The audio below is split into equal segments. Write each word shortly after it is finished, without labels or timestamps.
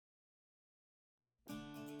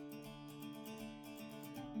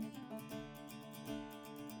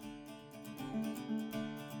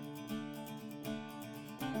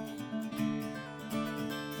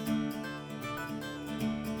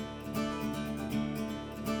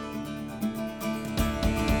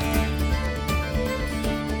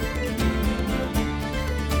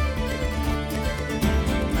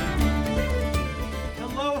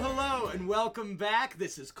welcome back.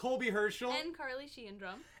 This is Colby Herschel. And Carly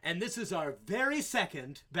Sheehan-Drum. And this is our very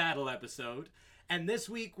second battle episode. And this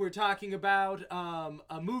week we're talking about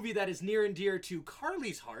a movie that is near and dear to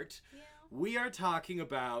Carly's heart. Yeah. We are talking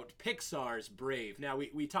about Pixar's Brave. Now,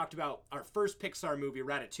 we talked about our first Pixar movie,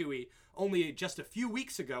 Ratatouille, only just a few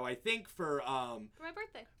weeks ago, I think, for my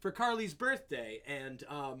birthday. For Carly's birthday. And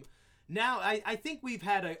now I think we've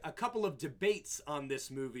had a couple of debates on this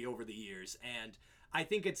movie over the years, and I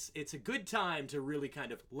think it's a good time to really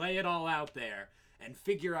kind of lay it all out there and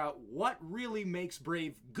figure out what really makes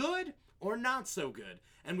Brave good or not so good.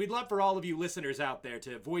 And we'd love for all of you listeners out there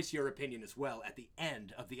to voice your opinion as well at the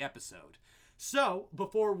end of the episode. So,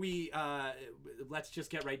 before we, let's just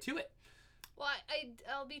get right to it. Well,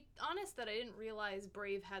 I'll be honest that I didn't realize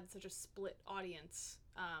Brave had such a split audience.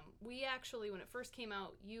 We actually, when it first came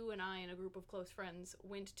out, you and I and a group of close friends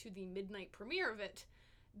went to the midnight premiere of it,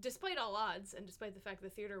 despite all odds, and despite the fact the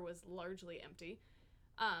theater was largely empty.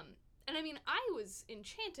 And I mean, I was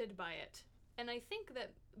enchanted by it. And I think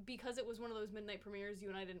that because it was one of those midnight premieres, you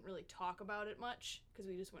and I didn't really talk about it much, because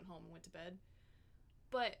we just went home and went to bed.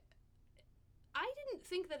 But I didn't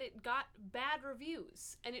think that it got bad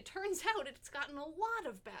reviews. And it turns out it's gotten a lot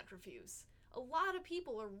of bad reviews. A lot of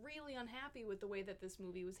people are really unhappy with the way that this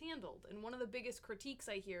movie was handled. And one of the biggest critiques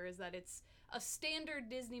I hear is that it's a standard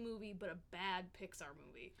Disney movie, but a bad Pixar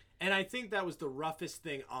movie. And I think that was the roughest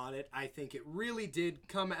thing on it. I think it really did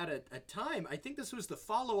come at a time. I think this was the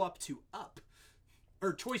follow-up to Up.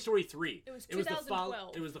 Or Toy Story 3. It was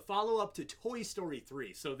 2012. It was the follow-up to Toy Story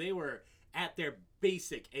 3. So they were at their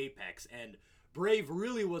basic apex. And Brave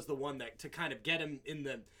really was the one that to kind of get him in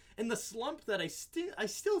the slump that I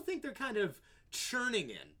still think they're kind of churning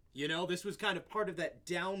in. You know, this was kind of part of that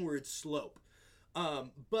downward slope.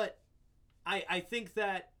 But I think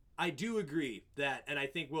that I do agree that, and I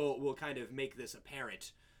think we'll kind of make this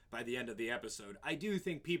apparent by the end of the episode. I do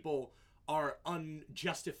think people are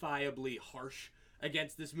unjustifiably harsh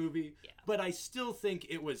against this movie, yeah. But I still think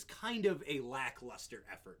it was kind of a lackluster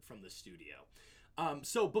effort from the studio.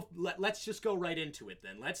 So let's just go right into it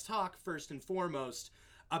then. Let's talk first and foremost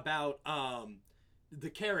about the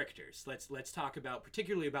characters. Let's talk about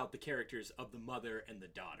particularly about the characters of the mother and the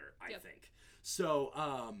daughter, I think.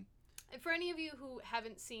 So for any of you who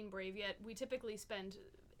haven't seen Brave yet, we typically spend,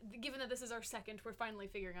 given that this is our second, we're finally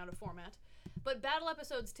figuring out a format. But battle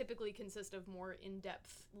episodes typically consist of more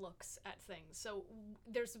in-depth looks at things. So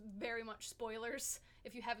there's very much spoilers.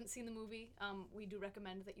 If you haven't seen the movie, we do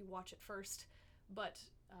recommend that you watch it first. But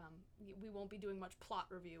we won't be doing much plot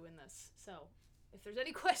review in this. So if there's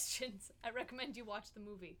any questions, I recommend you watch the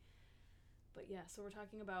movie. But yeah, so we're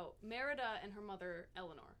talking about Merida and her mother,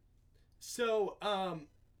 Eleanor. So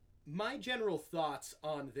my general thoughts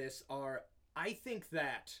on this are, I think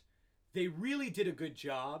that they really did a good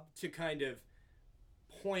job to kind of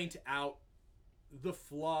point out the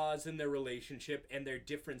flaws in their relationship and their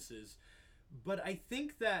differences. But I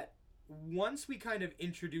think that once we kind of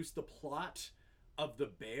introduce the plot of the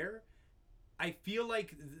bear, I feel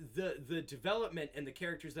like the development and the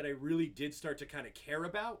characters that I really did start to kind of care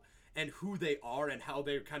about and who they are and how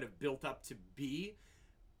they're kind of built up to be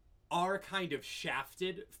are kind of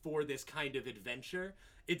shafted for this kind of adventure.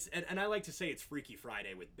 And I like to say it's Freaky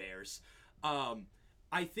Friday with bears.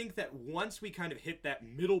 I think that once we kind of hit that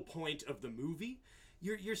middle point of the movie,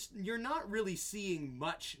 you're not really seeing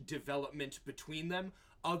much development between them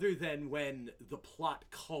other than when the plot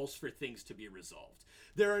calls for things to be resolved.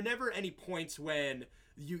 There are never any points when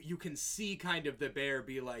you can see kind of the bear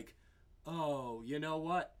be like, oh, you know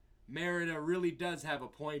what? Merida really does have a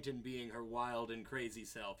point in being her wild and crazy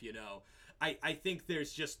self, you know. I think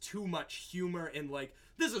there's just too much humor in like,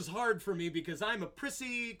 this is hard for me because I'm a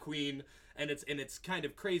prissy queen and it's kind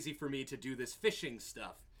of crazy for me to do this fishing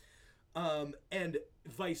stuff. And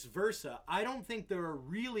vice versa. I don't think there are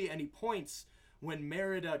really any points when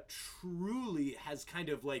Merida truly has kind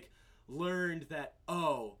of like learned that,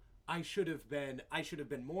 oh, I should have been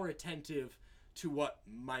more attentive to what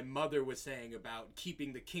my mother was saying about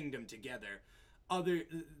keeping the kingdom together.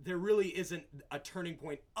 There really isn't a turning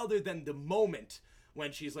point other than the moment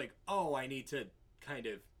when she's like, oh, I need to kind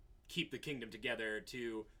of keep the kingdom together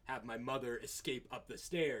to have my mother escape up the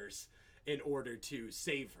stairs in order to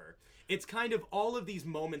save her. It's kind of all of these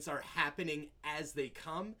moments are happening as they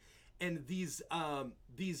come, and these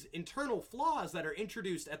internal flaws that are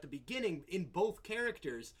introduced at the beginning in both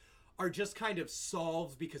characters are just kind of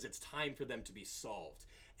solved because it's time for them to be solved.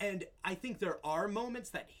 And I think there are moments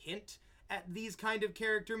that hint at these kind of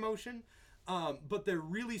character motion, but they're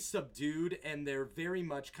really subdued and they're very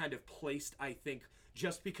much kind of placed, I think,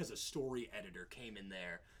 just because a story editor came in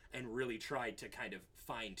there and really tried to kind of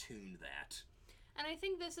fine-tune that. And I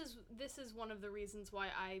think this is one of the reasons why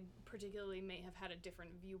I particularly may have had a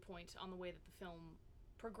different viewpoint on the way that the film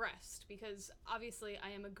progressed, because obviously I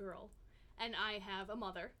am a girl, and I have a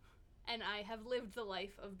mother, and I have lived the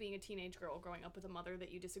life of being a teenage girl growing up with a mother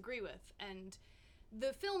that you disagree with. And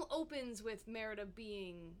the film opens with Merida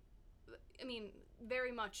being, I mean,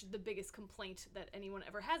 very much the biggest complaint that anyone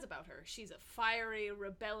ever has about her. She's a fiery,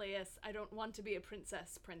 rebellious, I don't want to be a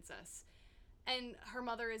princess. And her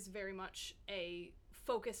mother is very much a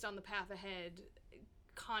focused on the path ahead,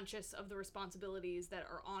 conscious of the responsibilities that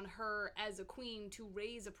are on her as a queen to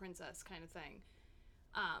raise a princess kind of thing.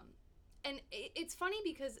 And it's funny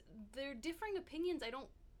because their differing opinions I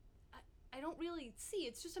don't really see.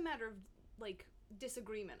 It's just a matter of, like,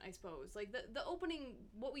 disagreement, I suppose. Like, the opening,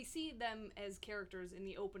 what we see them as characters in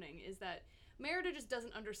the opening is that Merida just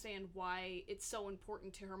doesn't understand why it's so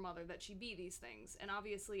important to her mother that she be these things. And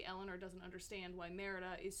obviously Eleanor doesn't understand why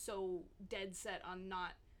Merida is so dead set on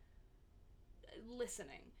not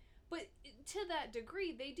listening. But to that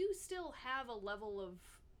degree, they do still have a level of,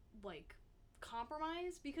 like,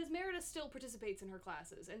 compromise, because Merida still participates in her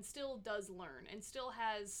classes and still does learn and still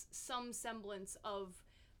has some semblance of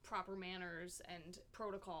proper manners and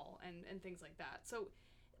protocol and things like that. So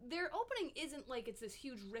their opening isn't like it's this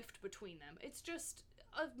huge rift between them. It's just,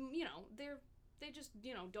 they just,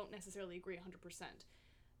 don't necessarily agree 100%.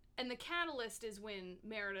 And the catalyst is when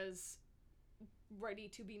Merida's ready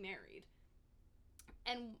to be married.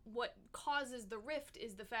 And what causes the rift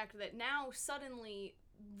is the fact that now suddenly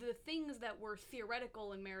the things that were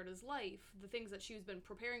theoretical in Merida's life, the things that she's been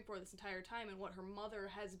preparing for this entire time and what her mother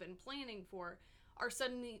has been planning for, are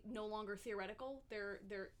suddenly no longer theoretical. They're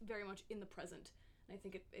very much in the present. And I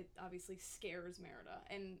think it obviously scares Merida.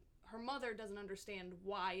 And her mother doesn't understand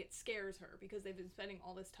why it scares her, because they've been spending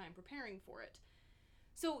all this time preparing for it.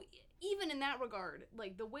 So even in that regard,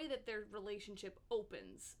 like, the way that their relationship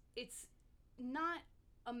opens, it's not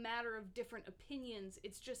a matter of different opinions,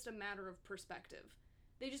 it's just a matter of perspective.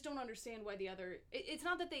 They just don't understand why the other... It's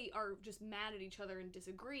not that they are just mad at each other and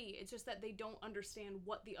disagree, it's just that they don't understand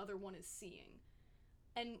what the other one is seeing.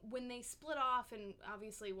 And when they split off, and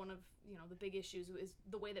obviously one of, the big issues is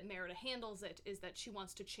the way that Merida handles it, is that she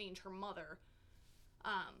wants to change her mother,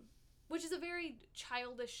 which is a very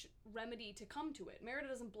childish remedy to come to it. Merida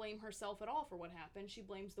doesn't blame herself at all for what happened. She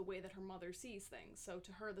blames the way that her mother sees things. So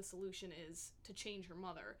to her, the solution is to change her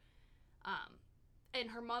mother. And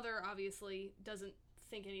her mother obviously doesn't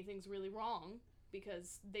think anything's really wrong,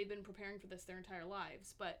 because they've been preparing for this their entire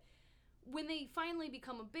lives. But when they finally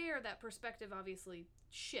become a bear, that perspective obviously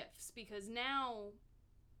shifts, because now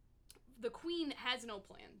the queen has no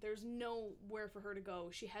plan. There's nowhere for her to go.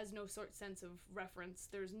 She has no sense of reference.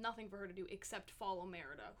 There's nothing for her to do except follow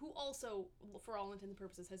Merida, who also, for all intents and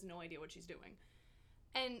purposes, has no idea what she's doing.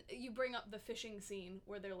 And you bring up the fishing scene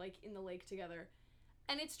where they're, like, in the lake together.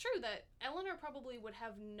 And it's true that Eleanor probably would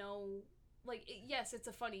have no... Like, yes, it's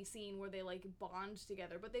a funny scene where they, like, bond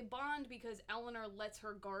together, but they bond because Eleanor lets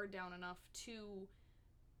her guard down enough to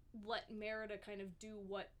let Merida kind of do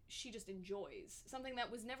what she just enjoys. Something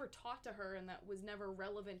that was never taught to her and that was never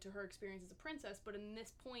relevant to her experience as a princess, but in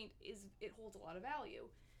this point, it holds a lot of value.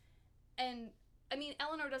 And, I mean,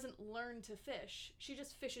 Eleanor doesn't learn to fish. She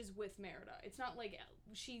just fishes with Merida. It's not like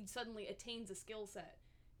she suddenly attains a skill set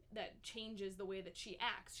that changes the way that she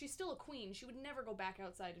acts. She's still a queen. She would never go back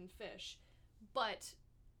outside and fish. But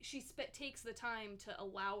she takes the time to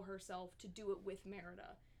allow herself to do it with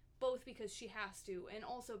Merida, both because she has to, and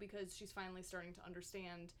also because she's finally starting to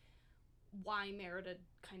understand why Merida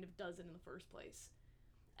kind of does it in the first place.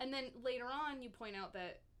 And then later on, you point out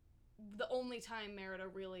that the only time Merida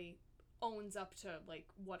really owns up to, like,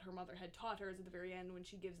 what her mother had taught her is at the very end when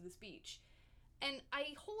she gives the speech. And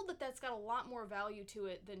I hold that that's got a lot more value to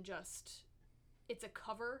it than just it's a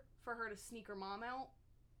cover for her to sneak her mom out.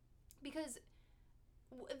 Because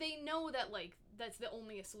they know that, like, that's the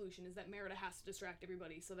only solution, is that Merida has to distract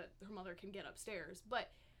everybody so that her mother can get upstairs. But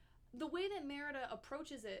the way that Merida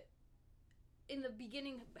approaches it, in the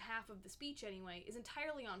beginning half of the speech anyway, is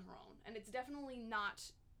entirely on her own. And it's definitely not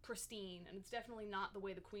pristine, and it's definitely not the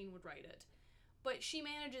way the queen would write it. But she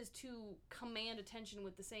manages to command attention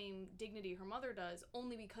with the same dignity her mother does,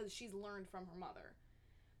 only because she's learned from her mother.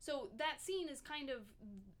 So that scene is kind of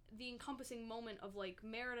the encompassing moment of, like,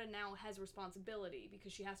 Merida now has responsibility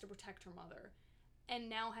because she has to protect her mother, and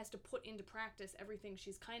now has to put into practice everything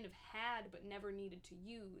she's kind of had but never needed to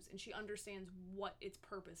use, and she understands what its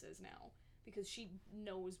purpose is now, because she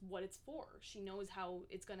knows what it's for. She knows how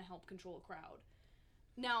it's going to help control a crowd.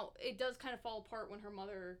 Now, it does kind of fall apart when her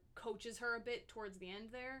mother coaches her a bit towards the end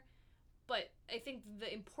there, But I think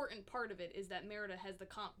the important part of it is that Merida has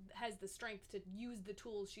the strength to use the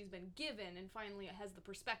tools she's been given, and finally has the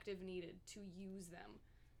perspective needed to use them.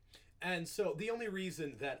 And so the only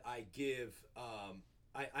reason that I give,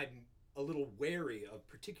 I'm a little wary of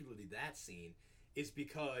particularly that scene, is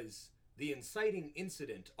because the inciting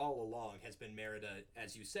incident all along has been Merida,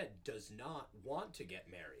 as you said, does not want to get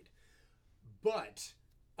married. But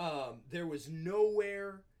there was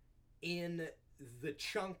nowhere in the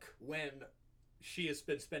chunk when she has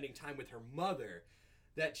been spending time with her mother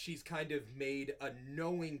that she's kind of made a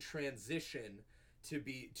knowing transition to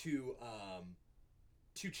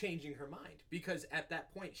changing her mind, because at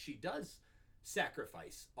that point she does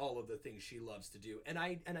sacrifice all of the things she loves to do, and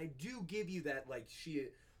I do give you that, like,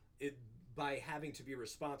 by having to be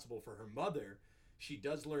responsible for her mother, she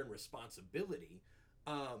does learn responsibility,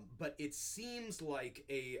 but it seems like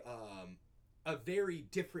a very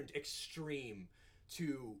different extreme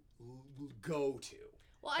to go to.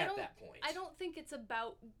 Well, that point. I don't think it's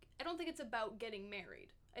about getting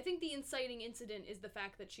married. I think the inciting incident is the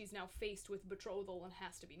fact that she's now faced with betrothal and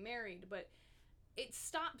has to be married, but it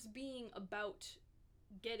stops being about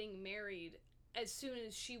getting married as soon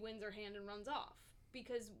as she wins her hand and runs off.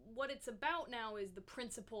 Because what it's about now is the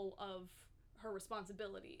principle of her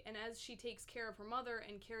responsibility. And as she takes care of her mother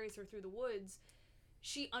and carries her through the woods,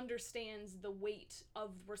 she understands the weight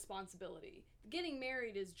of responsibility. Getting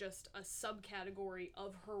married is just a subcategory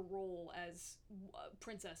of her role as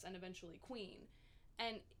princess and eventually queen.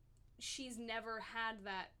 And she's never had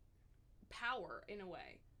that power, in a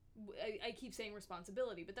way. I keep saying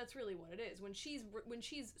responsibility, but that's really what it is. When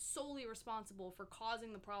she's solely responsible for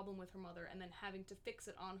causing the problem with her mother and then having to fix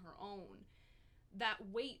it on her own, that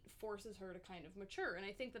weight forces her to kind of mature. And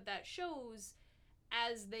I think that shows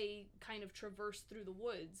as they kind of traverse through the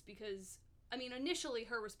woods, because, I mean, initially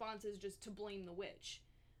her response is just to blame the witch.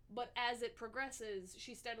 But as it progresses,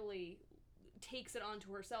 she steadily takes it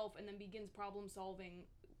onto herself and then begins problem solving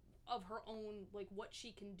of her own, like, what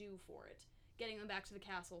she can do for it. Getting them back to the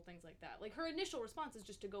castle, things like that. Like, her initial response is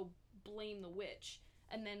just to go blame the witch.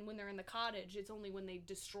 And then when they're in the cottage, it's only when they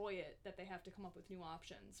destroy it that they have to come up with new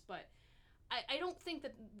options. But I don't think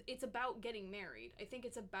that it's about getting married. I think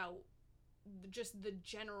it's about just the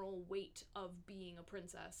general weight of being a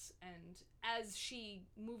princess. And as she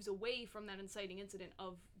moves away from that inciting incident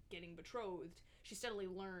of getting betrothed, she steadily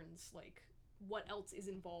learns, like, what else is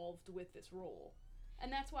involved with this role.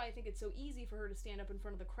 And that's why I think it's so easy for her to stand up in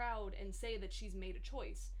front of the crowd and say that she's made a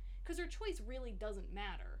choice. Because her choice really doesn't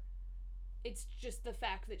matter. It's just the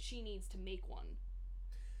fact that she needs to make one.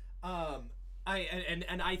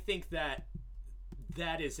 I think that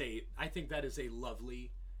is a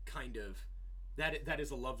lovely kind of, that is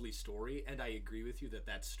a lovely story, and I agree with you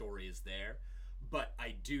that story is there. But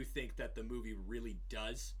I do think that the movie really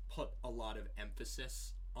does put a lot of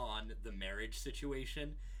emphasis on the marriage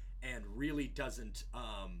situation, and really doesn't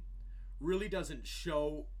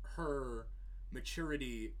show her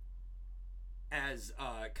maturity as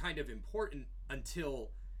kind of important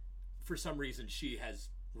until, for some reason, she has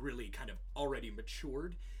really kind of already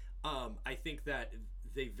matured. I think that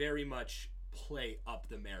they very much play up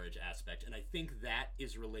the marriage aspect, and I think that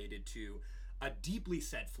is related to a deeply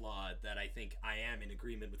set flaw that I think I am in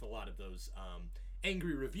agreement with a lot of those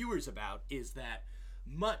angry reviewers about, is that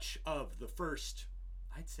much of the first,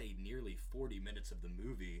 I'd say nearly 40 minutes of the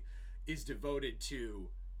movie, is devoted to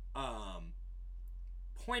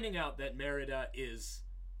pointing out that Merida is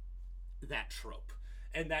that trope.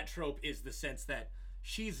 And that trope is the sense that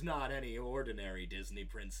she's not any ordinary Disney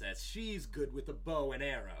princess. She's good with a bow and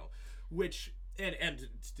arrow, which, and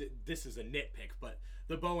this is a nitpick, but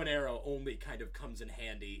the bow and arrow only kind of comes in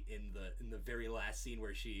handy in the very last scene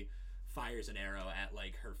where she fires an arrow at,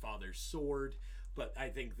 like, her father's sword. But I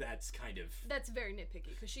think that's very nitpicky,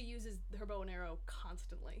 because she uses her bow and arrow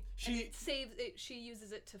constantly. She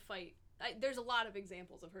uses it to fight. There's a lot of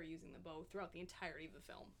examples of her using the bow throughout the entirety of the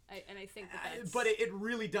film, and I think that's... But it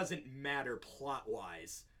really doesn't matter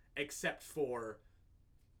plot-wise, except for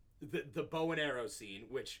the bow and arrow scene,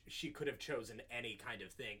 which she could have chosen any kind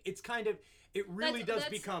of thing. It's kind of... It really does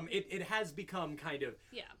become... It has become kind of...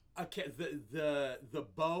 Yeah. The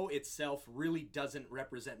bow itself really doesn't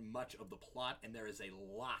represent much of the plot, and there is a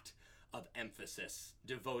lot of emphasis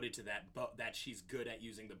devoted to that she's good at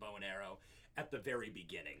using the bow and arrow at the very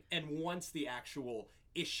beginning. And once the actual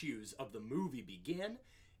issues of the movie begin,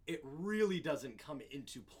 it really doesn't come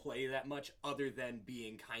into play that much, other than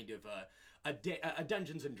being kind of a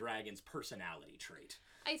Dungeons and Dragons personality trait.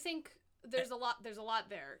 I think there's a lot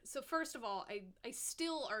there. So first of all, I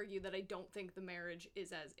still argue that I don't think the marriage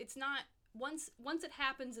is as... It's not... Once it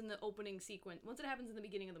happens in the opening sequence, once it happens in the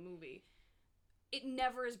beginning of the movie, it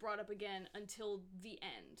never is brought up again until the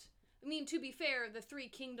end. I mean, to be fair, the three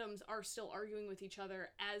kingdoms are still arguing with each other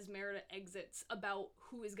as Merida exits about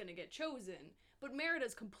who is going to get chosen. But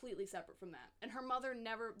Merida's completely separate from that. And her mother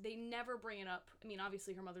they never bring it up. I mean,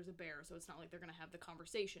 obviously her mother's a bear, so it's not like they're going to have the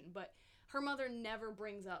conversation. But her mother never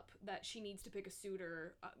brings up that she needs to pick a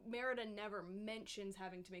suitor. Merida never mentions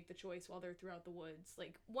having to make the choice while they're throughout the woods.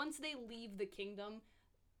 Like, once they leave the kingdom,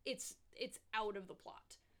 it's out of the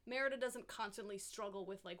plot. Merida doesn't constantly struggle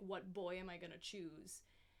with, like, what boy am I going to choose.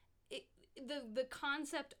 The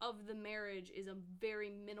concept of the marriage is a very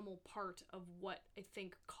minimal part of what I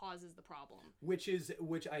think causes the problem. Which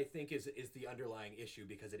I think is the underlying issue,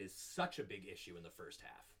 because it is such a big issue in the first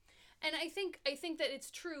half. And I think that it's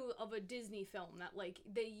true of a Disney film that, like,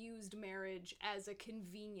 they used marriage as a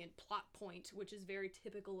convenient plot point, which is very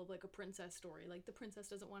typical of, like, a princess story. Like, the princess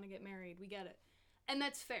doesn't want to get married, we get it. And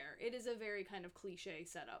that's fair. It is a very kind of cliche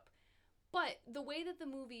setup. But the way that the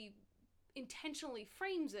movie intentionally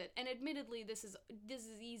frames it, and admittedly this is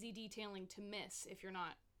easy detailing to miss if you're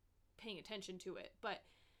not paying attention to it, but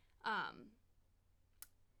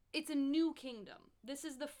it's a new kingdom. This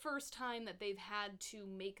is the first time that they've had to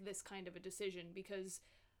make this kind of a decision, because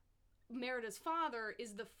Merida's father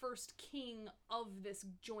is the first king of this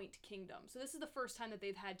joint kingdom. So this is the first time that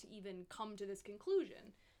they've had to even come to this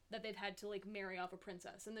conclusion, that they've had to, like, marry off a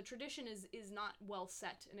princess. And the tradition is not well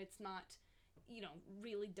set, and it's not, you know,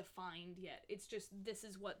 really defined yet. It's just, this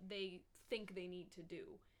is what they think they need to do.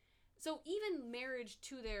 So even marriage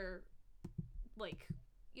to their, like,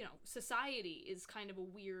 you know, society is kind of a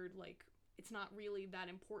weird, like, it's not really that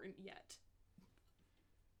important yet.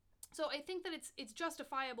 So I think that it's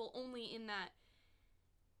justifiable only in that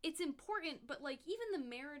it's important, but, like, even the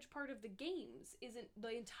marriage part of the games isn't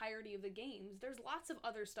the entirety of the games. There's lots of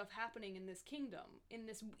other stuff happening in this kingdom,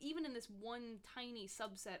 even in this one tiny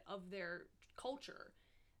subset of their culture.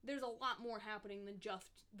 There's a lot more happening than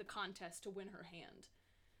just the contest to win her hand.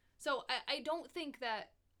 So I don't think that,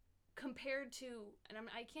 compared to, and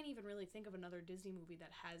I can't even really think of another Disney movie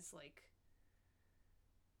that has, like,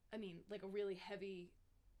 I mean, like, a really heavy,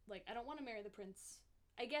 like, I don't want to marry the prince.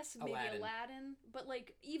 I guess maybe Aladdin, but,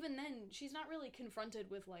 like, even then, she's not really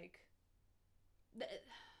confronted with, like,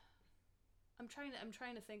 I'm trying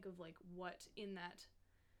to think of, like, what in that.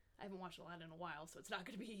 I haven't watched Aladdin in a while, so it's not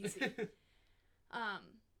going to be easy.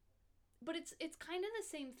 But it's kind of the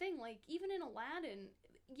same thing. Like, even in Aladdin,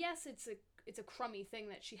 yes, it's a crummy thing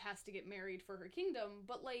that she has to get married for her kingdom,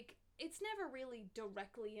 but, like, it's never really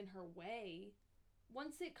directly in her way.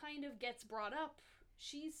 Once it kind of gets brought up,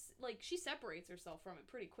 she separates herself from it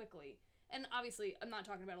pretty quickly. And obviously, I'm not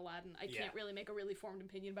talking about Aladdin. I can't really make a really formed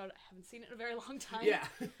opinion about it. I haven't seen it in a very long time. Yeah.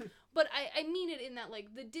 But I mean it in that,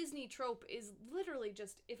 like, the Disney trope is literally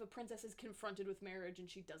just if a princess is confronted with marriage and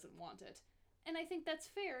she doesn't want it. And I think that's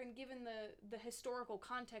fair, and given the historical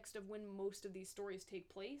context of when most of these stories take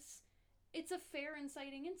place, it's a fair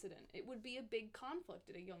inciting incident. It would be a big conflict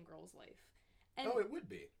in a young girl's life. And it would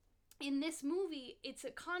be. In this movie, it's a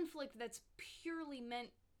conflict that's purely meant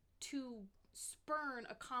to spurn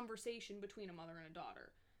a conversation between a mother and a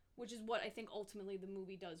daughter, which is what I think ultimately the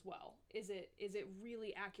movie does well. Is it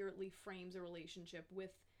really accurately frames a relationship with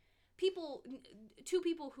two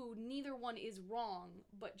people who neither one is wrong,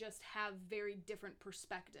 but just have very different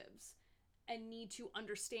perspectives and need to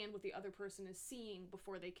understand what the other person is seeing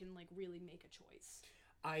before they can, like, really make a choice.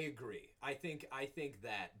 I agree. I think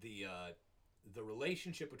that the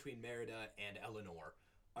relationship between Merida and Eleanor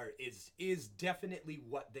is definitely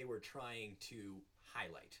what they were trying to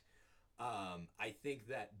highlight. I think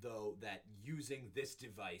that, though, that using this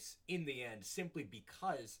device in the end, simply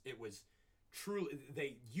because it was truly,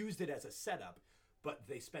 they used it as a setup, but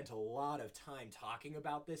they spent a lot of time talking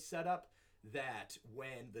about this setup, that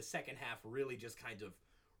when the second half really just kind of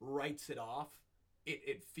writes it off,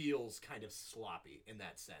 it feels kind of sloppy in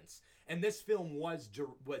that sense. And this film was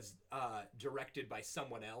directed by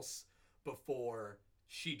someone else before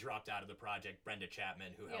she dropped out of the project, Brenda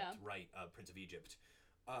Chapman, who helped write Prince of Egypt.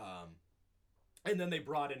 And then they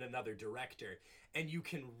brought in another director, and you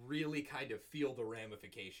can really kind of feel the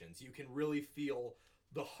ramifications. You can really feel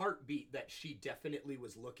the heartbeat that she definitely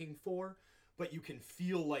was looking for, but you can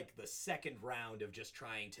feel, like, the second round of just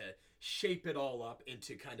trying to shape it all up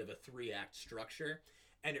into kind of a 3-act structure,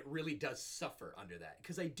 and it really does suffer under that.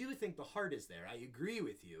 Because I do think the heart is there. I agree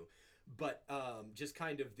with you, but just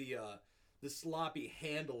kind of the sloppy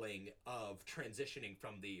handling of transitioning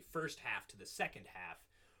from the first half to the second half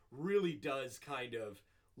really does kind of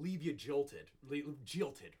leave you jilted,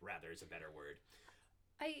 rather, is a better word.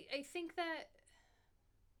 I think that,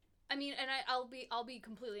 I mean, and I'll be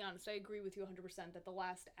completely honest. I agree with you 100% that the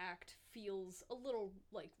last act feels a little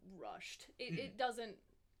like rushed. It doesn't.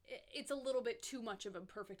 It's a little bit too much of a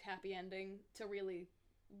perfect happy ending to really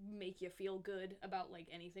make you feel good about like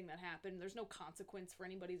anything that happened. There's no consequence for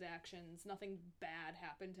anybody's actions. Nothing bad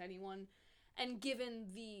happened to anyone. And given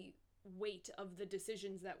the weight of the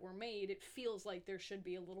decisions that were made, it feels like there should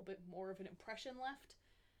be a little bit more of an impression left.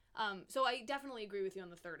 So I definitely agree with you on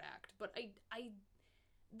the third act, but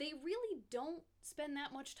they really don't spend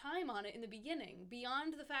that much time on it in the beginning,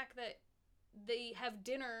 beyond the fact that they have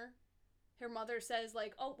dinner. Her mother says,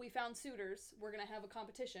 like, oh, we found suitors, we're gonna have a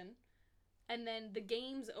competition, and then the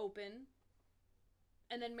games open,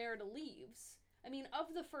 and then Merida leaves. I mean,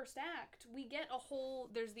 of the first act, we get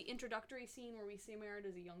there's the introductory scene where we see Merida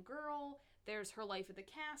as a young girl, there's her life at the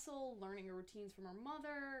castle, learning her routines from her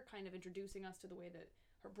mother, kind of introducing us to the way that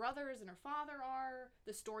her brothers and her father are,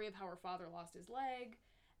 the story of how her father lost his leg,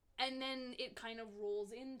 and then it kind of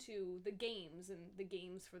rolls into the games, and the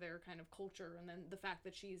games for their kind of culture, and then the fact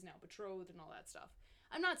that she's now betrothed and all that stuff.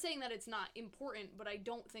 I'm not saying that it's not important, but I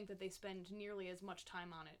don't think that they spend nearly as much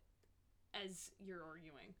time on it as you're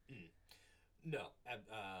arguing. No,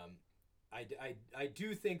 I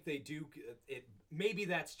do think they do. Maybe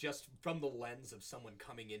that's just from the lens of someone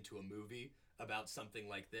coming into a movie about something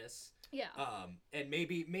like this. Yeah. And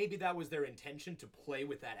maybe that was their intention, to play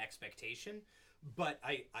with that expectation. But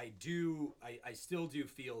I still do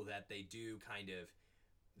feel that they do kind of,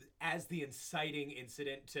 as the inciting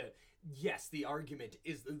incident to, yes, the argument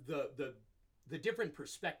is the different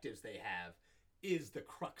perspectives they have is the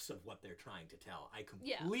crux of what they're trying to tell. I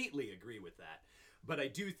completely agree with that. But I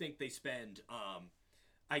do think they spend,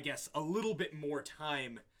 I guess, a little bit more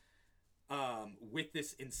time with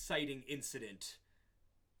this inciting incident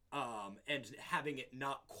and having it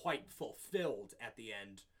not quite fulfilled at the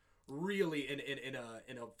end, really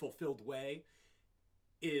in a fulfilled way,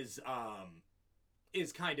 is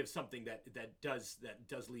kind of something that does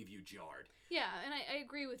leave you jarred. Yeah, and I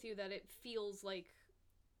agree with you that it feels like,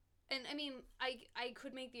 and I mean, I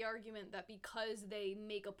could make the argument that because they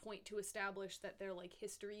make a point to establish that their like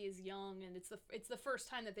history is young, and it's the first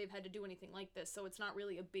time that they've had to do anything like this, so it's not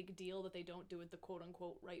really a big deal that they don't do it the quote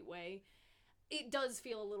unquote right way. It does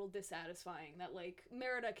feel a little dissatisfying that, like,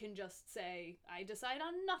 Merida can just say, I decide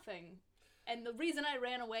on nothing, and the reason I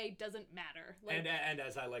ran away doesn't matter. Like, and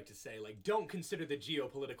as I like to say, like, don't consider the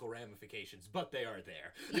geopolitical ramifications, but they are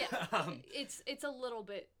there. Yeah, it's a little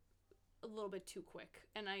bit too quick,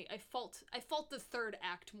 and I fault the third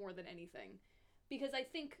act more than anything, because I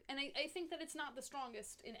think that it's not the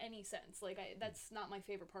strongest in any sense. Like, that's not my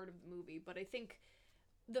favorite part of the movie, but I think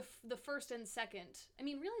the first and second, I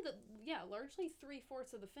mean, really largely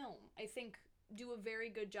 3/4 of the film, I think, do a very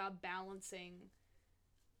good job balancing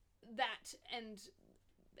that, and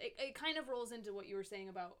it kind of rolls into what you were saying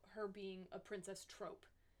about her being a princess trope,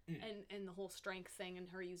 and the whole strength thing, and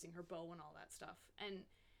her using her bow and all that stuff. And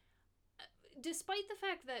despite the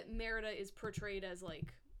fact that Merida is portrayed as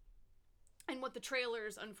like, and what the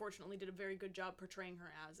trailers unfortunately did a very good job portraying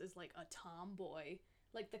her as, is like a tomboy,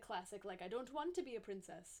 like the classic, like, I don't want to be a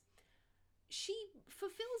princess. She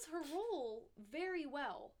fulfills her role very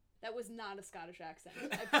well. That was not a Scottish accent.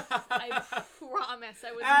 I promise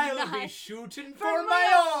I was I'll be shooting for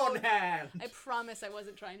my own hand. I promise I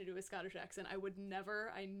wasn't trying to do a Scottish accent. I would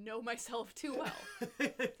never. I know myself too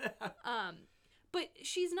well. But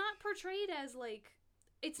she's not portrayed as, like,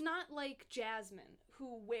 it's not like Jasmine,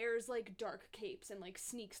 who wears, like, dark capes and, like,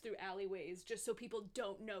 sneaks through alleyways just so people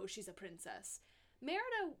don't know she's a princess.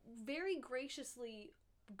 Merida very graciously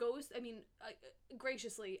goes,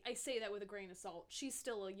 graciously, I say that with a grain of salt. She's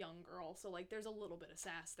still a young girl, so, like, there's a little bit of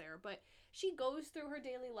sass there, but she goes through her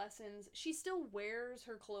daily lessons. She still wears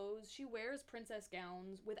her clothes. She wears princess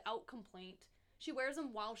gowns without complaint. She wears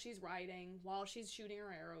them while she's riding, while she's shooting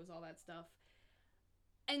her arrows, all that stuff.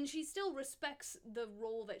 And she still respects the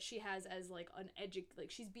role that she has as, like,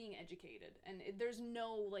 she's being educated. And there's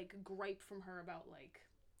no, like, gripe from her about, like,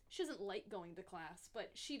 she doesn't like going to class,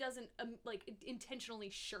 but she doesn't, intentionally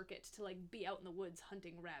shirk it to, like, be out in the woods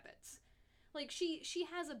hunting rabbits. Like, she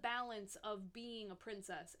has a balance of being a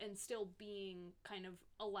princess and still being kind of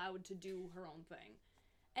allowed to do her own thing.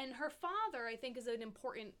 And her father, I think, is an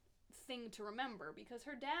important thing to remember, because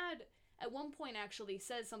her dad at one point actually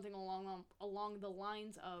says something along the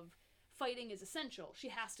lines of, fighting is essential. She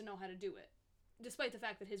has to know how to do it. Despite the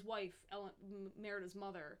fact that his wife, Merida's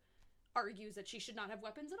mother, argues that she should not have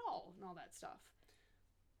weapons at all, and all that stuff.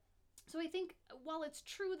 So I think, while it's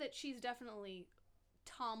true that she's definitely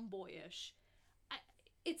tomboyish,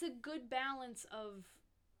 it's a good balance of,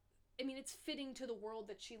 I mean, it's fitting to the world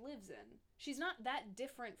that she lives in. She's not that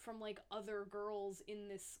different from, like, other girls in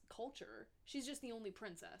this culture. She's just the only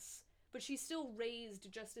princess. But she's still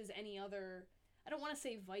raised just as any other, I don't want to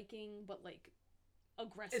say Viking, but, like,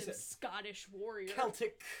 aggressive Scottish warrior.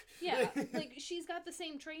 Celtic. Yeah, like, she's got the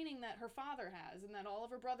same training that her father has and that all of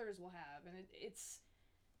her brothers will have. And it's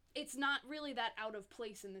not really that out of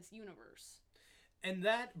place in this universe. And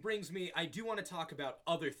that brings me, I do want to talk about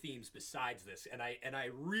other themes besides this, and I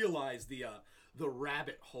realize the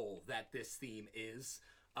rabbit hole that this theme is.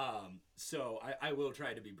 So I will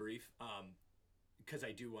try to be brief, because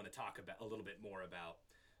I do want to talk about a little bit more about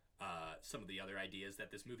some of the other ideas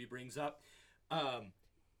that this movie brings up.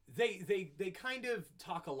 They kind of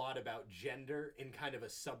talk a lot about gender in kind of a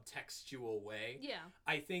subtextual way. Yeah.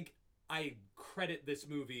 I think I credit this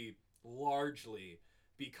movie largely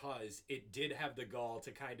because it did have the gall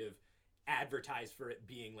to kind of advertise for it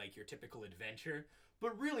being like your typical adventure,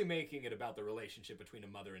 but really making it about the relationship between a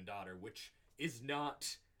mother and daughter, which is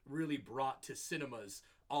not really brought to cinemas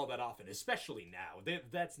all that often, especially now.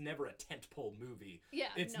 That's never a tentpole movie. Yeah,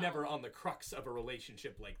 it's never on the crux of a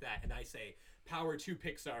relationship like that. And I say power to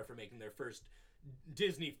Pixar for making their first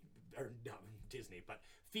but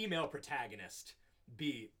female protagonist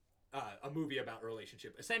be a movie about a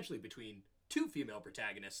relationship essentially between two female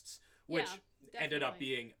protagonists, which ended up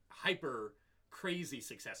being hyper crazy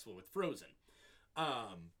successful with Frozen.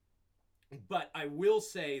 But I will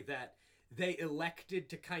say that they elected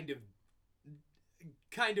to kind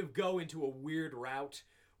of go into a weird route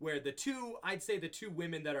where I'd say the two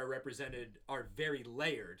women that are represented are very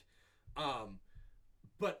layered.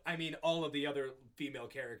 But I mean, all of the other female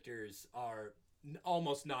characters are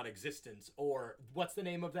almost non-existent. Or what's the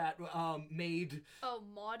name of that maid? Oh,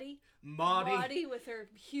 Maudie. Maudie with her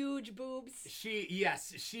huge boobs. She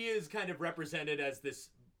is kind of represented as this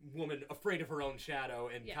woman afraid of her own shadow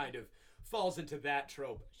and kind of falls into that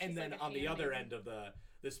trope. She's and then like on the other end of the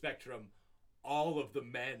spectrum, all of the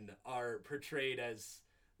men are portrayed as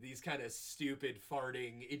these kind of stupid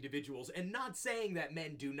farting individuals, and not saying that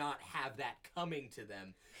men do not have that coming to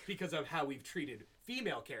them because of how we've treated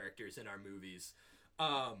female characters in our movies.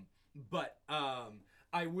 But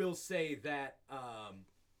I will say that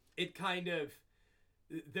it kind of,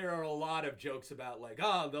 there are a lot of jokes about like,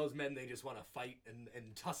 those men, they just want to fight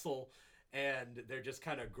and tussle, and they're just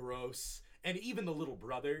kind of gross. And even the little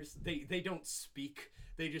brothers, they don't speak.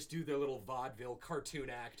 They just do their little vaudeville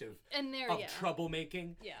cartoon act of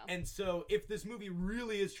troublemaking. Yeah. And so if this movie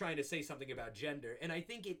really is trying to say something about gender, and I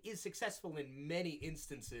think it is successful in many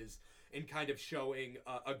instances in kind of showing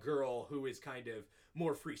a girl who is kind of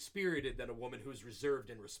more free-spirited than a woman who's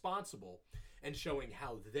reserved and responsible, and showing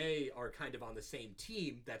how they are kind of on the same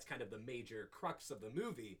team, that's kind of the major crux of the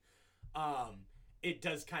movie, it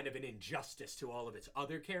does kind of an injustice to all of its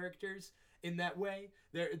other characters in that way.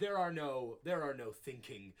 There are no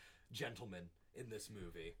thinking gentlemen in this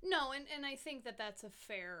movie. No, and I think that's a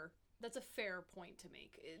fair point to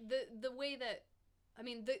make. The way that, I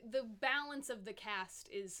mean, the balance of the cast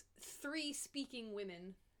is 3 speaking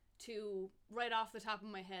women to, right off the top of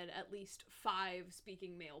my head, at least 5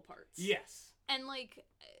 speaking male parts. Yes. And like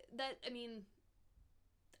that, I mean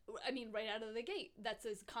right out of the gate, that's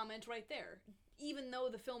a comment right there. Even though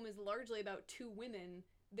the film is largely about 2 women,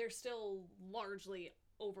 they're still largely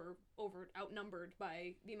outnumbered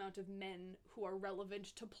by the amount of men who are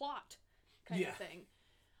relevant to plot, kind of thing.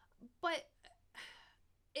 But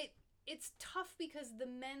it's tough because the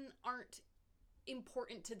men aren't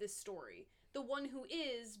important to this story. The one who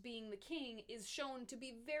is, being the king, is shown to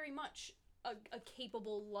be very much a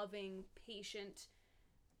capable, loving, patient,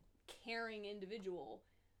 caring individual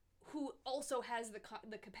who also has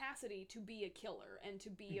the capacity to be a killer and to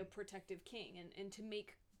be a protective king and to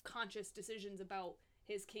make conscious decisions about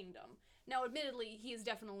his kingdom. Now, admittedly, he is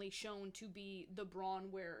definitely shown to be the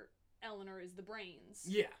brawn where Eleanor is the brains.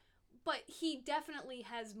 Yeah. But he definitely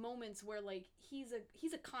has moments where, like, he's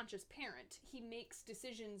a conscious parent. He makes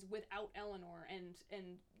decisions without Eleanor and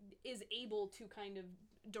is able to kind of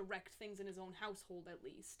direct things in his own household, at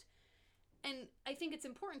least. And I think it's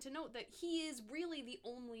important to note that he is really the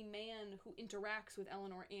only man who interacts with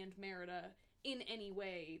Eleanor and Merida in any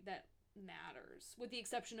way that matters, with the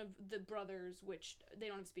exception of the brothers, which they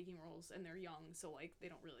don't have speaking roles and they're young, so like they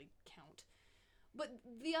don't really count. But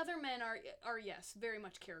the other men are yes, very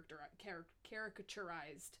much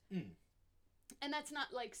caricaturized. And that's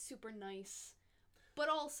not like super nice, but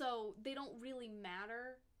also they don't really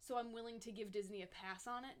matter, so I'm willing to give Disney a pass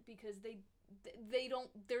on it because they don't,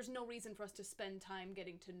 there's no reason for us to spend time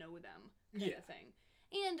getting to know them, kind of thing.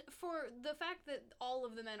 And for the fact that all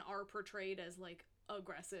of the men are portrayed as like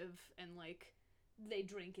aggressive and like they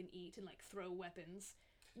drink and eat and like throw weapons.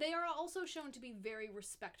 They are also shown to be very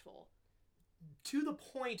respectful. To the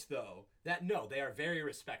point, though, that no, they are very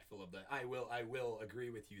respectful of the. I will agree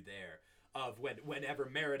with you there. Of whenever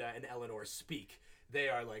Merida and Eleanor speak, they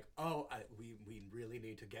are like, oh, we really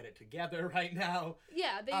need to get it together right now.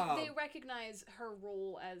 Yeah, they recognize her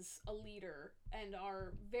role as a leader and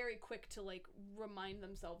are very quick to like remind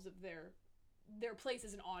themselves of their place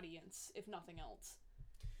as an audience, if nothing else.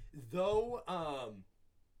 Though,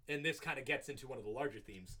 and this kind of gets into one of the larger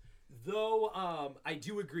themes. Though, I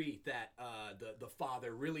do agree that the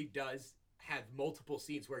father really does have multiple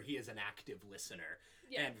scenes where he is an active listener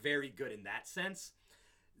and very good in that sense.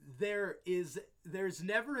 There's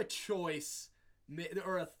never a choice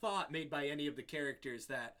or a thought made by any of the characters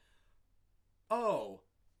that, oh,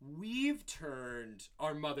 we've turned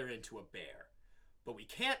our mother into a bear, but we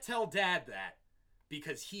can't tell Dad that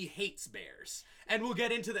because he hates bears. And we'll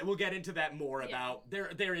get into that more about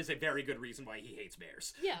there is a very good reason why he hates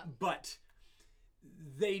bears. Yeah. But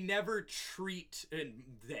they never treat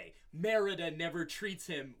Merida never treats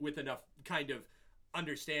him with enough kind of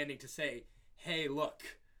understanding to say, hey, look,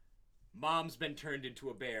 Mom's been turned into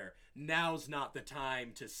a bear. Now's not the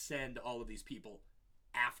time to send all of these people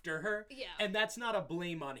after her. Yeah. And that's not a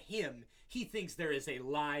blame on him. He thinks there is a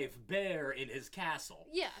live bear in his castle.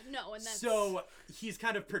 Yeah, no, and that's... So he's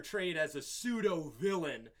kind of portrayed as a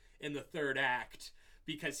pseudo-villain in the third act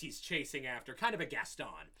because he's chasing after, kind of a Gaston.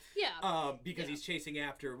 Yeah. Because he's chasing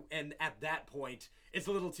after, and at that point, it's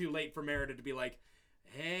a little too late for Merida to be like,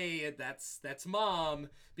 hey, that's Mom,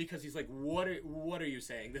 because he's like, what are you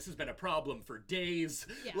saying? This has been a problem for days.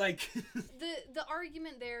 Yeah. Like... the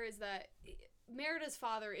argument there is that Merida's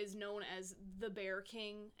father is known as the Bear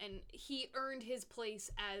King, and he earned his place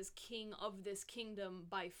as king of this kingdom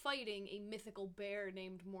by fighting a mythical bear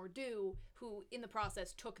named Mordu, who in the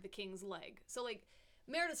process took the king's leg. So like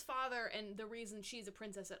Merida's father, and the reason she's a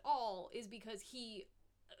princess at all is because he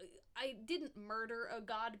I didn't murder a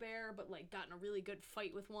god bear, but like got in a really good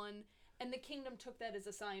fight with one, and the kingdom took that as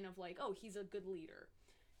a sign of like, oh, he's a good leader.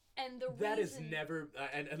 And the that reason is never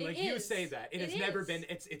and like you say that it has never been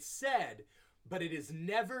it's said, but it is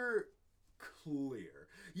never clear.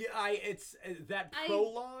 Yeah, it's that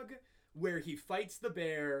prologue where he fights the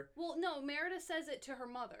bear. Well, no, Merida says it to her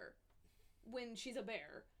mother when she's a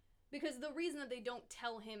bear, because the reason that they don't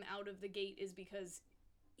tell him out of the gate is because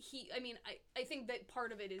I think that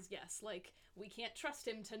part of it is, yes, like, we can't trust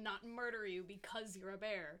him to not murder you because you're a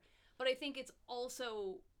bear. But I think it's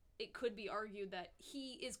also, it could be argued that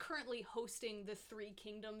he is currently hosting the three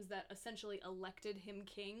kingdoms that essentially elected him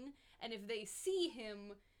king, and if they see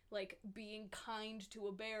him, like, being kind to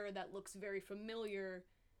a bear that looks very familiar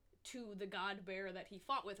to the god bear that he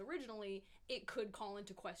fought with originally, it could call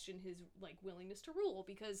into question his, like, willingness to rule,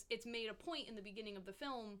 because it's made a point in the beginning of the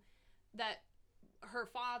film that her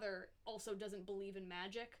father also doesn't believe in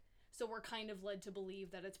magic, so we're kind of led to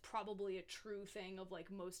believe that it's probably a true thing of,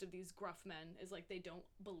 like, most of these gruff men, is, like, they don't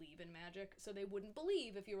believe in magic, so they wouldn't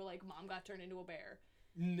believe if you were like, Mom got turned into a bear.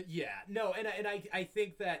 Yeah, no, and I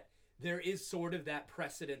think that there is sort of that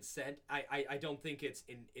precedent set. I don't think it's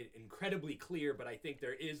incredibly clear, but I think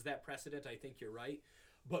there is that precedent. I think you're right.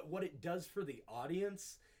 But what it does for the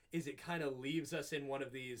audience is it kind of leaves us in one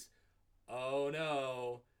of these, oh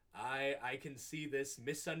no, I can see this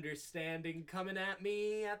misunderstanding coming at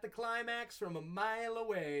me at the climax from a mile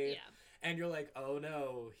away. Yeah. And you're like, oh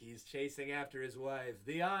no, he's chasing after his wife.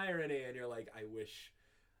 The irony. And you're like, I wish,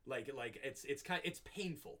 like it's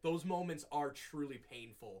painful. Those moments are truly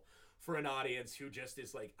painful for an audience who just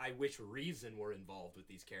is like, I wish reason were involved with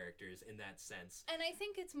these characters in that sense. And I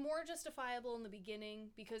think it's more justifiable in the beginning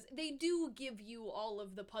because they do give you all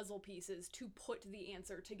of the puzzle pieces to put the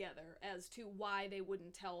answer together as to why they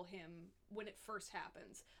wouldn't tell him when it first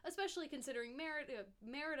happens. Especially considering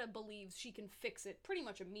Merida believes she can fix it pretty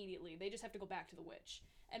much immediately. They just have to go back to the witch.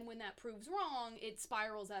 And when that proves wrong, it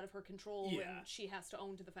spirals out of her control and she has to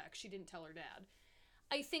own to the fact she didn't tell her dad.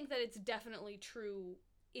 I think that it's definitely true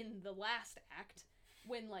in the last act,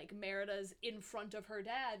 when, like, Merida's in front of her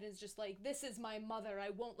dad and is just like, this is my mother,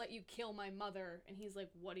 I won't let you kill my mother. And he's like,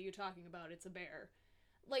 what are you talking about? It's a bear.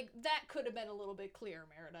 Like, that could have been a little bit clearer,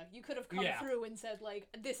 Merida. You could have come through and said, like,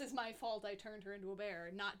 this is my fault, I turned her into a bear,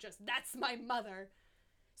 not just, that's my mother.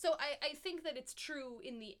 So I think that it's true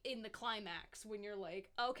in the climax when you're like,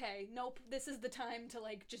 okay, nope, this is the time to,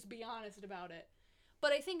 like, just be honest about it.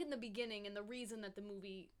 But I think in the beginning, and the reason that the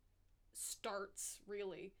movie starts,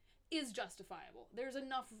 really, is justifiable. There's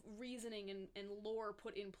enough reasoning and lore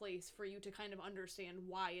put in place for you to kind of understand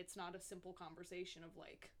why it's not a simple conversation of,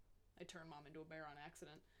 like, I turned Mom into a bear on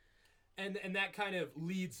accident. And that kind of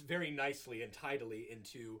leads very nicely and tidily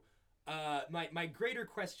into my greater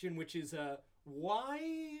question, which is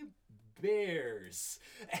why bears?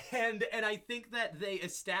 And I think that they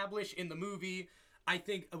establish in the movie. I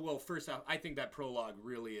think, well, first off, I think that prologue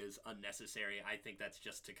really is unnecessary. I think that's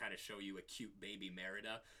just to kind of show you a cute baby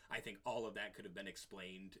Merida. I think all of that could have been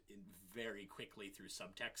explained very quickly through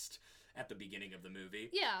subtext at the beginning of the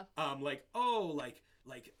movie. Yeah.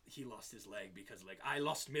 Like he lost his leg because like I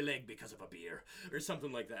lost my leg because of a beer or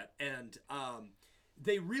something like that. And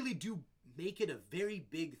they really do make it a very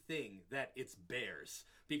big thing that it's bears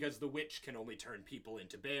because the witch can only turn people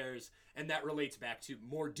into bears, and that relates back to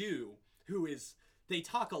Mor'du, who is they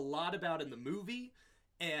talk a lot about in the movie,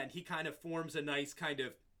 and he kind of forms a nice kind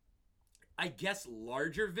of, I guess,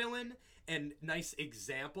 larger villain and nice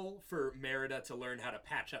example for Merida to learn how to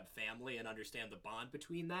patch up family and understand the bond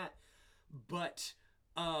between that. But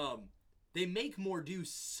they make Mor'du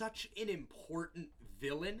such an important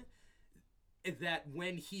villain that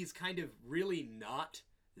when he's kind of really not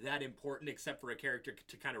that important except for a character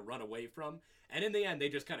to kind of run away from, and in the end they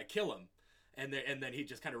just kind of kill him, and then he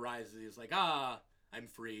just kind of rises. He's like, I'm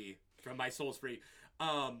free. From my soul's free.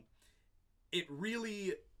 It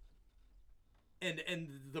really,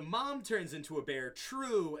 and the mom turns into a bear,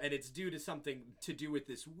 true, and it's due to something to do with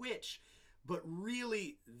this witch, but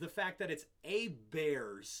really the fact that it's a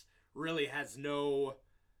bears really has no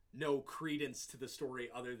credence to the story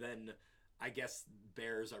other than I guess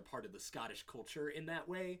bears are part of the Scottish culture in that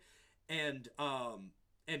way, and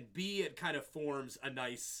B, it kind of forms a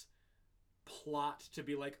nice plot to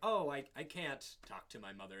be like, oh, I can't talk to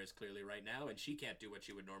my mother as clearly right now, and she can't do what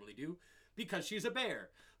she would normally do because she's a bear.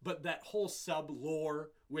 But that whole sub lore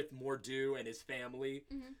with Mor'du and his family,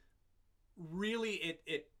 really,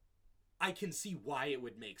 it I can see why it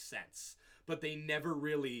would make sense, but they never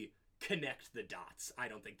really connect the dots. I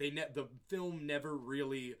don't think the film never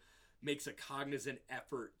really makes a cognizant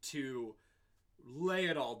effort to lay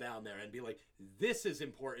it all down there and be like, this is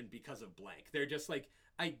important because of blank. They're just like,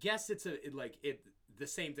 I guess the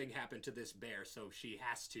same thing happened to this bear, so she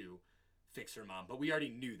has to fix her mom. But we already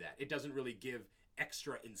knew that. It doesn't really give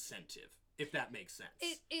extra incentive, if that makes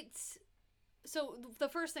sense. It's so the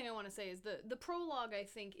first thing I want to say is the prologue, I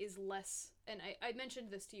think, is less, and I mentioned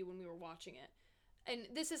this to you when we were watching it, and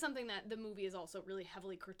this is something that the movie is also really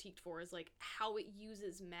heavily critiqued for, is like how it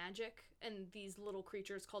uses magic and these little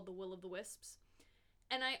creatures called the Will-o'-the-Wisps.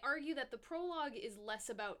 And I argue that the prologue is less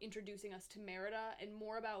about introducing us to Merida and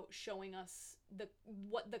more about showing us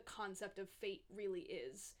what the concept of fate really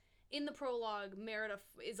is. In the prologue, Merida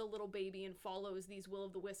is a little baby and follows these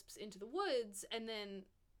Will-o'-the-Wisps into the woods, and then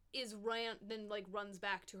runs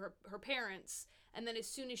back to her parents. And then as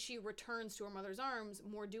soon as she returns to her mother's arms,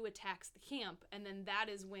 Mor'du attacks the camp, and then that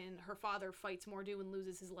is when her father fights Mor'du and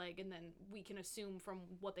loses his leg, and then we can assume from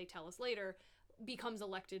what they tell us later, becomes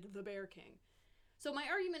elected the Bear King. So my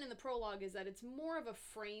argument in the prologue is that it's more of a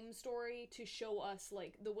frame story to show us,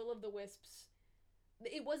 like, the Will-o'-the-Wisps.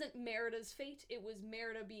 It wasn't Merida's fate, it was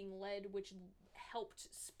Merida being led, which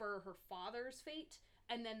helped spur her father's fate,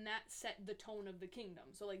 and then that set the tone of the kingdom.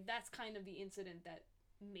 So, like, that's kind of the incident that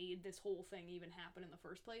made this whole thing even happen in the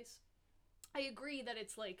first place. I agree that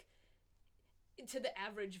it's, like, to the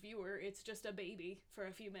average viewer, it's just a baby for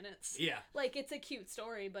a few minutes. Yeah. Like, it's a cute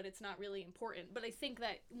story, but it's not really important. But I think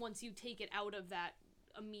that once you take it out of that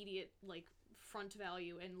immediate, like, front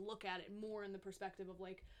value and look at it more in the perspective of,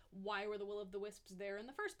 like, why were the Will-o'-the-Wisps there in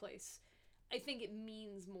the first place? I think it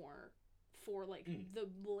means more for, like, the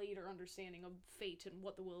later understanding of fate and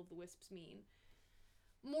what the Will-o'-the-Wisps mean.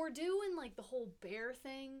 Mor'du and, like, the whole bear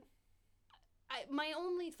thing, my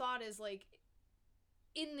only thought is, like,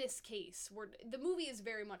 in this case, the movie is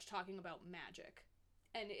very much talking about magic,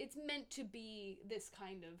 and it's meant to be this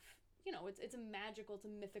kind of, you know, it's a magical, it's a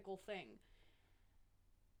mythical thing.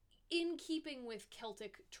 In keeping with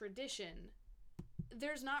Celtic tradition,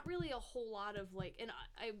 there's not really a whole lot of, like, and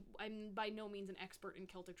I'm by no means an expert in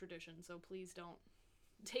Celtic tradition, so please don't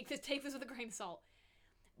take this with a grain of salt.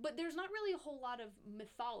 But there's not really a whole lot of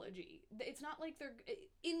mythology. It's not like they're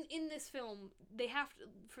in this film, they have to,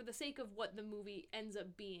 for the sake of what the movie ends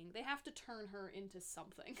up being, they have to turn her into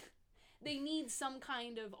something. They need some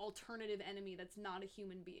kind of alternative enemy that's not a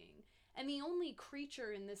human being. And the only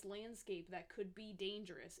creature in this landscape that could be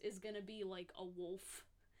dangerous is going to be like a wolf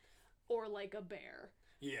or like a bear.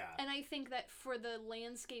 Yeah. And I think that for the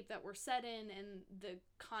landscape that we're set in and the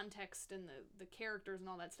context and the characters and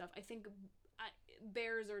all that stuff, I think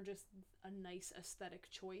bears are just a nice aesthetic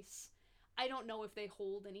choice. I don't know if they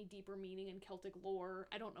hold any deeper meaning in Celtic lore.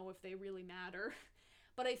 I don't know if they really matter.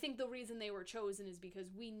 But I think the reason they were chosen is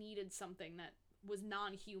because we needed something that was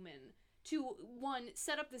non-human, to one,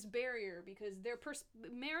 set up this barrier because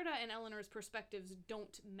Merida and Eleanor's perspectives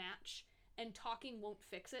don't match, and talking won't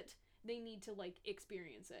fix it. They need to, like,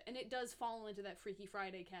 experience it. And it does fall into that Freaky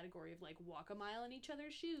Friday category of, like, walk a mile in each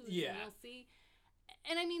other's shoes. Yeah. And you'll see.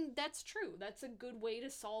 And, I mean, that's true. That's a good way to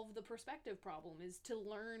solve the perspective problem, is to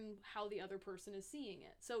learn how the other person is seeing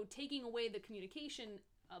it. So taking away the communication,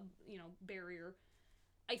 barrier,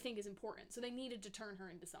 I think is important. So they needed to turn her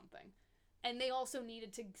into something. And they also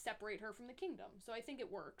needed to separate her from the kingdom. So I think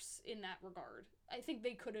it works in that regard. I think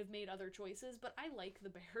they could have made other choices, but I like the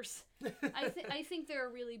bears. I think they're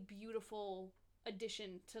a really beautiful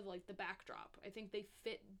addition to, like, the backdrop. I think they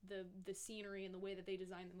fit the scenery and the way that they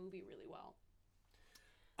designed the movie really well.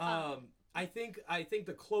 I think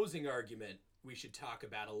the closing argument we should talk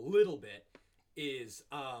about a little bit is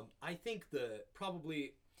I think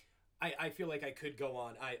I feel like I could go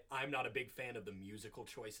on. I'm not a big fan of the musical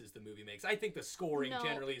choices the movie makes. I think the scoring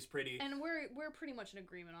generally is pretty. And we're pretty much in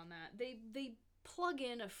agreement on that. They plug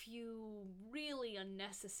in a few really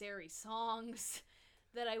unnecessary songs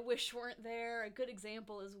that I wish weren't there. A good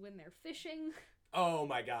example is when they're fishing. Oh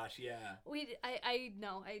my gosh, yeah.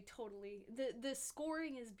 I totally. The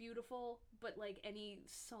scoring is beautiful, but, like, any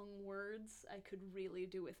sung words I could really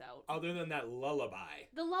do without. Other than that lullaby.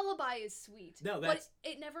 The lullaby is sweet. No, but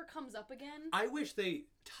it never comes up again. I wish they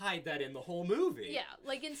tied that in the whole movie. Yeah,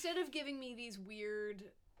 like, instead of giving me these weird,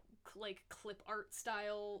 like, clip art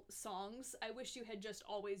style songs, I wish you had just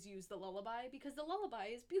always used the lullaby, because the lullaby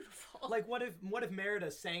is beautiful. Like, what if Merida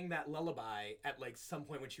sang that lullaby at, like, some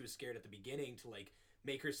point when she was scared at the beginning to, like,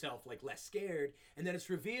 make herself, like, less scared, and then it's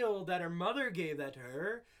revealed that her mother gave that to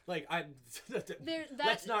her. Like,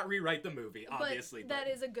 let's not rewrite the movie, obviously. But that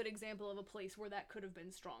is a good example of a place where that could have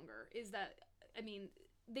been stronger. Is that, I mean,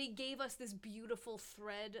 they gave us this beautiful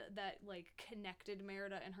thread that, like, connected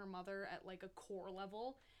Merida and her mother at, like, a core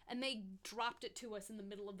level, and they dropped it to us in the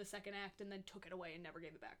middle of the second act and then took it away and never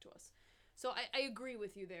gave it back to us. So I agree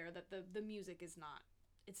with you there that the music is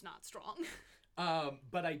not strong.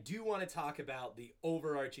 But I do want to talk about the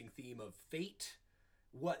overarching theme of fate.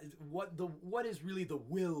 What is really the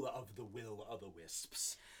will of the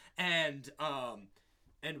wisps, and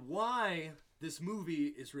why this movie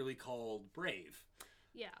is really called Brave.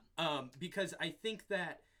 Yeah. Because I think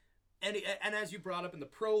that, and as you brought up in the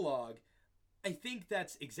prologue, I think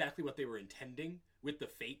that's exactly what they were intending with the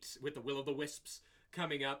fate, with the will of the wisps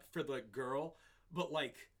coming up for the girl, but,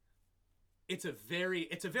 like, it's a very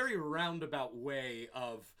roundabout way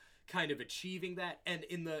of kind of achieving that. And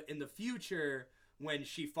in the future, when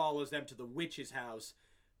she follows them to the witch's house,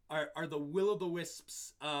 are the will o' the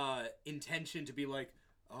wisps intention to be like,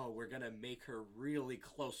 oh, we're gonna make her really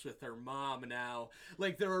close with her mom now?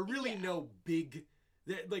 Like, there are really no big,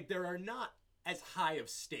 like, there are not as high of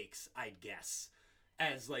stakes, I guess,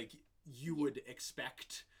 as, like, you would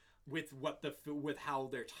expect with how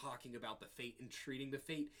they're talking about the fate and treating the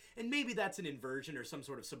fate. And maybe that's an inversion or some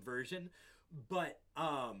sort of subversion, but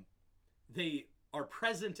they are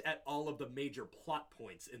present at all of the major plot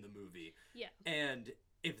points in the movie. Yeah. And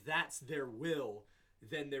if that's their will,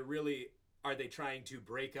 then are they trying to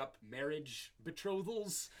break up marriage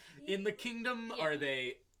betrothals in the kingdom? Yeah. Are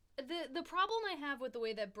they... The problem I have with the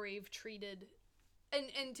way that Brave treated...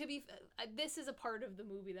 And to be... This is a part of the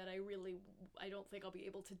movie that I don't think I'll be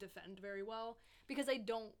able to defend very well, because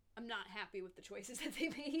I'm not happy with the choices that they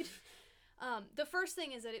made. The first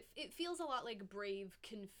thing is that it feels a lot like Brave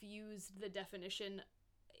confused the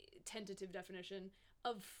tentative definition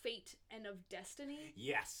of fate and of destiny.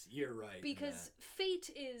 Yes, you're right. Because fate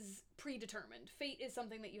is predetermined. Fate is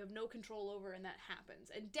something that you have no control over, and that happens.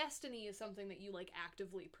 And destiny is something that you, like,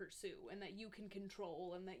 actively pursue and that you can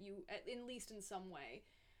control, and that you, at least in some way.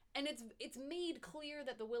 And it's made clear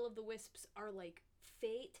that the will of the wisps are, like,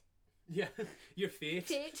 fate. Yeah, your fate.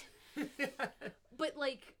 Fate. But,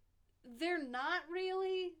 like, they're not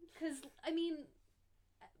really, because, I mean,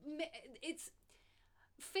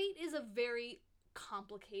 fate is a very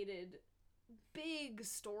complicated, big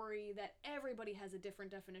story that everybody has a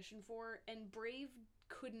different definition for, and Brave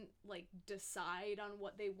couldn't, like, decide on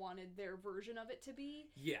what they wanted their version of it to be.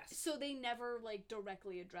 Yes. So they never, like,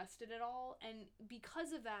 directly addressed it at all, and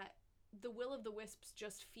because of that, the will of the wisps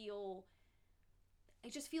just feels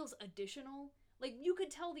additional. Like, you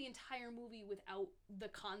could tell the entire movie without the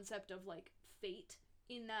concept of, like, fate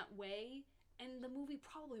in that way, and the movie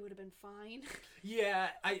probably would have been fine. Yeah,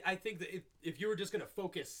 I think that if you were just going to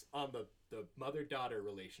focus on the mother-daughter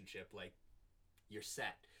relationship, like, you're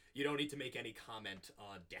set. You don't need to make any comment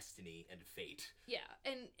on destiny and fate. Yeah,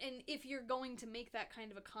 and if you're going to make that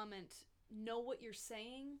kind of a comment, know what you're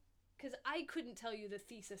saying, because I couldn't tell you the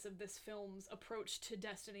thesis of this film's approach to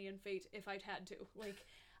destiny and fate if I'd had to. Like,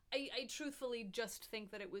 I truthfully just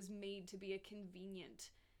think that it was made to be a convenient,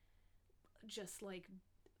 just like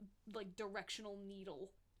directional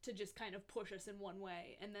needle to just kind of push us in one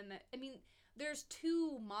way. And then there's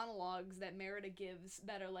two monologues that Merida gives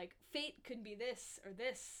that are like, fate could be this or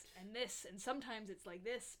this, and sometimes it's like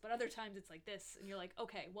this, but other times it's like this, and you're like,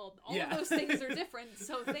 okay, well, all of those things are different,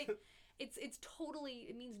 so it's totally,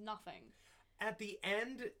 it means nothing. At the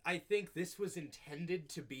end, I think this was intended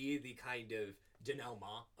to be the kind of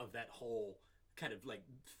denouement of that whole kind of like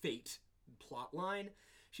fate plot line.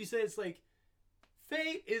 She says like,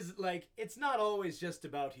 fate is like, it's not always just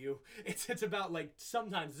about you. It's about like,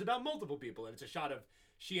 sometimes it's about multiple people, and it's a shot of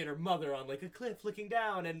she and her mother on like a cliff looking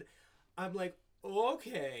down, and I'm like,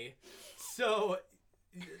 okay, so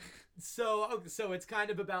it's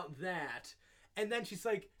kind of about that. And then she's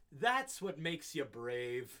like, that's what makes you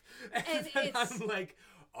brave. And I'm like,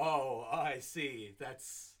 oh, I see.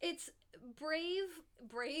 It's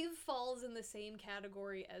Brave falls in the same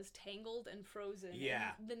category as Tangled and Frozen.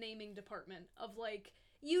 Yeah. In the naming department of like,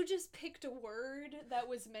 you just picked a word that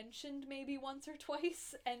was mentioned maybe once or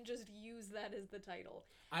twice and just use that as the title.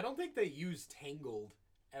 I don't think they use Tangled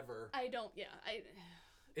ever.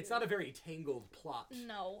 It's not a very tangled plot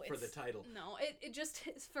for the title. No, it just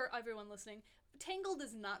is for everyone listening. Tangled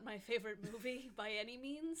is not my favorite movie by any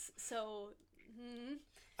means, so...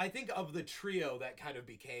 I think of the trio that kind of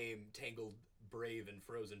became Tangled, Brave, and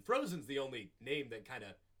Frozen. Frozen's the only name that kind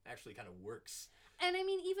of works. And I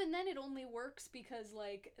mean, even then it only works because,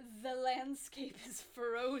 like, the landscape is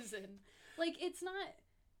frozen. Like, it's not...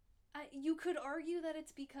 you could argue that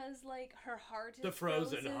it's because, like, her heart is the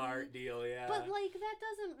frozen heart deal, yeah. But, like, that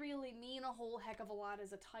doesn't really mean a whole heck of a lot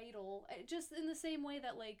as a title. Just in the same way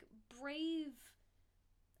that, like, Brave...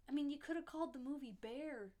 I mean, you could have called the movie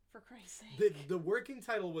Bear, for Christ's sake. The working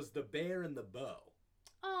title was The Bear and the Bow.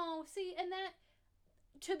 Oh, see, and that,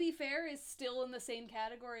 to be fair, is still in the same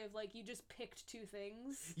category of, like, you just picked two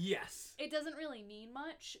things. Yes. It doesn't really mean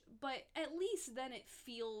much, but at least then it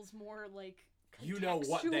feels more, like, contextual. You know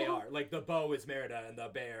what they are. Like, the bow is Merida and the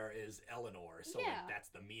bear is Eleanor, so like, that's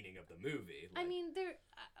the meaning of the movie. Like, I mean,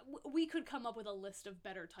 we could come up with a list of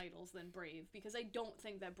better titles than Brave, because I don't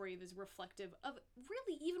think that Brave is reflective of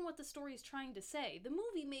really even what the story is trying to say. The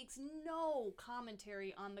movie makes no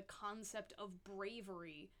commentary on the concept of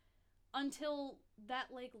bravery until that,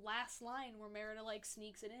 like, last line where Merida, like,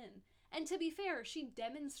 sneaks it in. And to be fair, she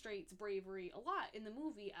demonstrates bravery a lot in the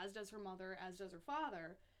movie, as does her mother, as does her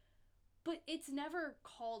father. But it's never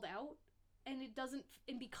called out, and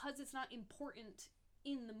because it's not important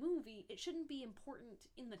in the movie, it shouldn't be important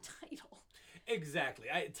in the title. Exactly.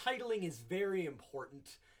 Titling is very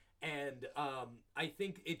important, and I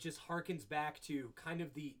think it just harkens back to kind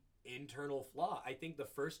of the internal flaw. I think the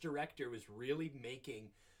first director was really making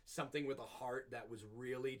something with a heart that was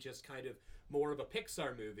really just kind of more of a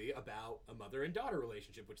Pixar movie about a mother and daughter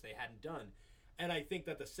relationship, which they hadn't done. And I think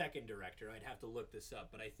that the second director, I'd have to look this up,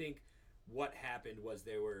 but I think what happened was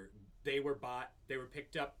they were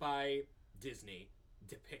picked up by Disney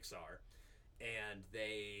to Pixar, and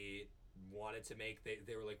they wanted to make,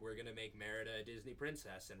 they were like, we're gonna make Merida a Disney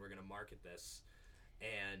princess and we're gonna market this,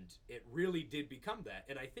 and it really did become that.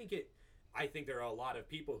 And I think there are a lot of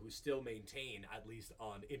people who still maintain, at least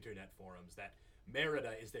on internet forums, that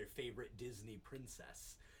Merida is their favorite Disney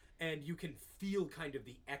princess, and you can feel kind of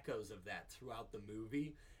the echoes of that throughout the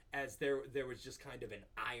movie, as there was just kind of an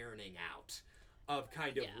ironing out of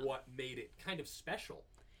kind of what made it kind of special.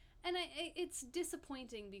 And it's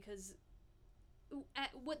disappointing because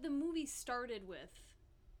what the movie started with,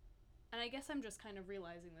 and I guess I'm just kind of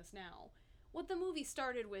realizing this now, what the movie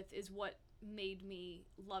started with is what made me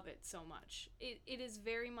love it so much. It is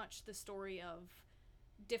very much the story of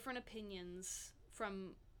different opinions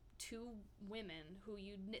from two women who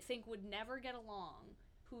you'd think would never get along,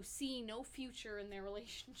 who see no future in their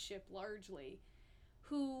relationship largely,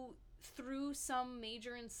 who through some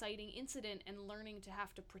major inciting incident and learning to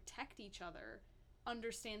have to protect each other,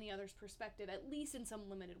 understand the other's perspective, at least in some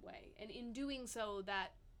limited way. And in doing so,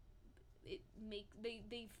 that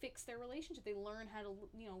they fix their relationship. They learn how to,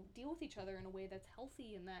 deal with each other in a way that's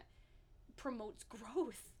healthy and that promotes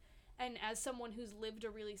growth. And as someone who's lived a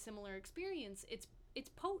really similar experience, it's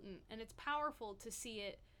potent and it's powerful to see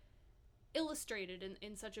it illustrated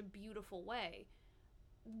in such a beautiful way.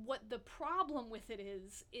 What the problem with it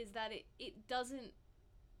is that it doesn't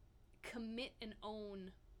commit and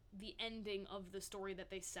own the ending of the story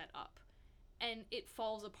that they set up. And it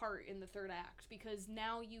falls apart in the third act, because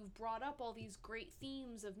now you've brought up all these great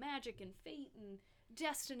themes of magic and fate and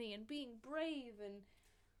destiny and being brave, and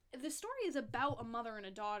the story is about a mother and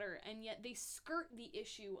a daughter, and yet they skirt the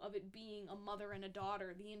issue of it being a mother and a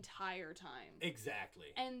daughter the entire time. Exactly.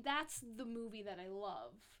 And that's the movie that I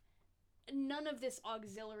love. None of this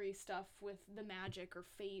auxiliary stuff with the magic or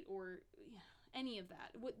fate or any of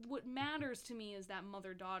that. What matters to me is that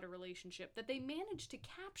mother-daughter relationship that they managed to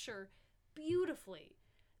capture beautifully.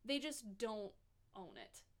 They just don't own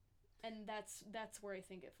it. And that's where I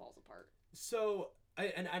think it falls apart. So,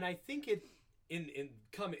 I think it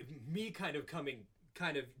coming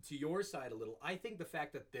to your side a little, I think the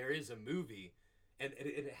fact that there is a movie, and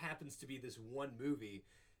it happens to be this one movie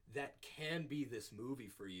that can be this movie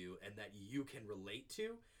for you and that you can relate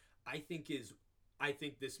to, I think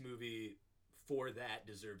this movie for that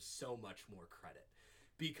deserves so much more credit.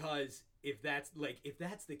 Because if that's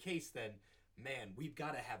the case, then man, we've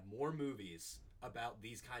got to have more movies about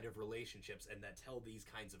these kind of relationships and that tell these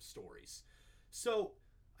kinds of stories. So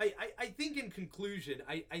I think in conclusion,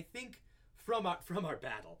 I think from our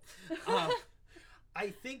battle, I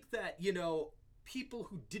think that, people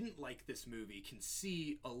who didn't like this movie can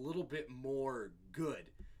see a little bit more good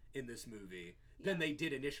in this movie than they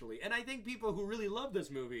did initially. And I think people who really love this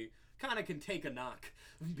movie kind of can take a knock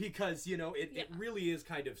because, it really is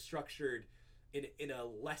kind of structured in a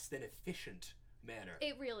less than efficient manner.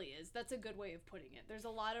 It really is. That's a good way of putting it. There's a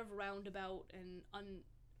lot of roundabout and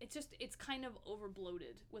it's kind of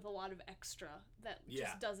overbloated with a lot of extra that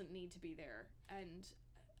just doesn't need to be there. And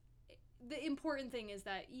the important thing is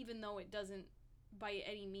that even though it doesn't by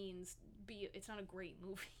any means it's not a great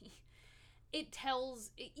movie, it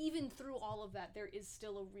tells, even through all of that, there is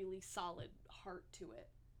still a really solid heart to it.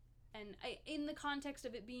 And in the context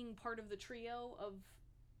of it being part of the trio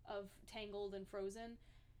of Tangled and Frozen,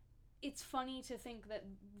 it's funny to think that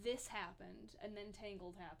this happened, and then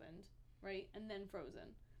Tangled happened, right? And then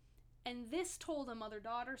Frozen. And this told a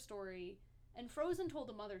mother-daughter story, and Frozen told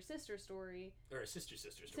a mother-sister story. Or a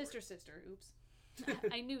sister-sister story. Sister-sister, oops.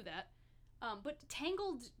 I knew that. But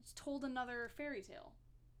Tangled told another fairy tale.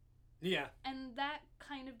 Yeah. And that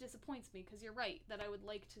kind of disappoints me, because you're right, that I would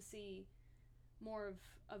like to see more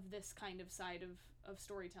of this kind of side of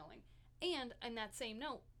storytelling. And on that same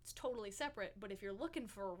note, it's totally separate, but if you're looking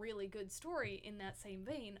for a really good story in that same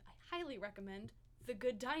vein, I highly recommend The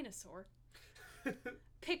Good Dinosaur.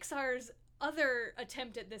 Pixar's other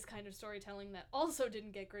attempt at this kind of storytelling that also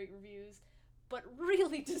didn't get great reviews, but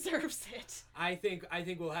really deserves it. I think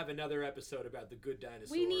we'll have another episode about The Good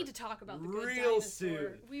Dinosaur. We need to talk about The Good Dinosaur. Real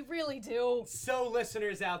soon. We really do. So,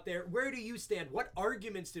 listeners out there, where do you stand? What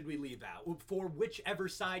arguments did we leave out for whichever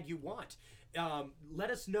side you want? Let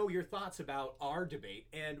us know your thoughts about our debate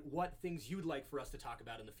and what things you'd like for us to talk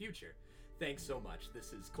about in the future. Thanks so much.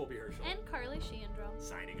 This is Colby Herschel. And Carly Sheandrum.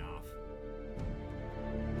 Signing off.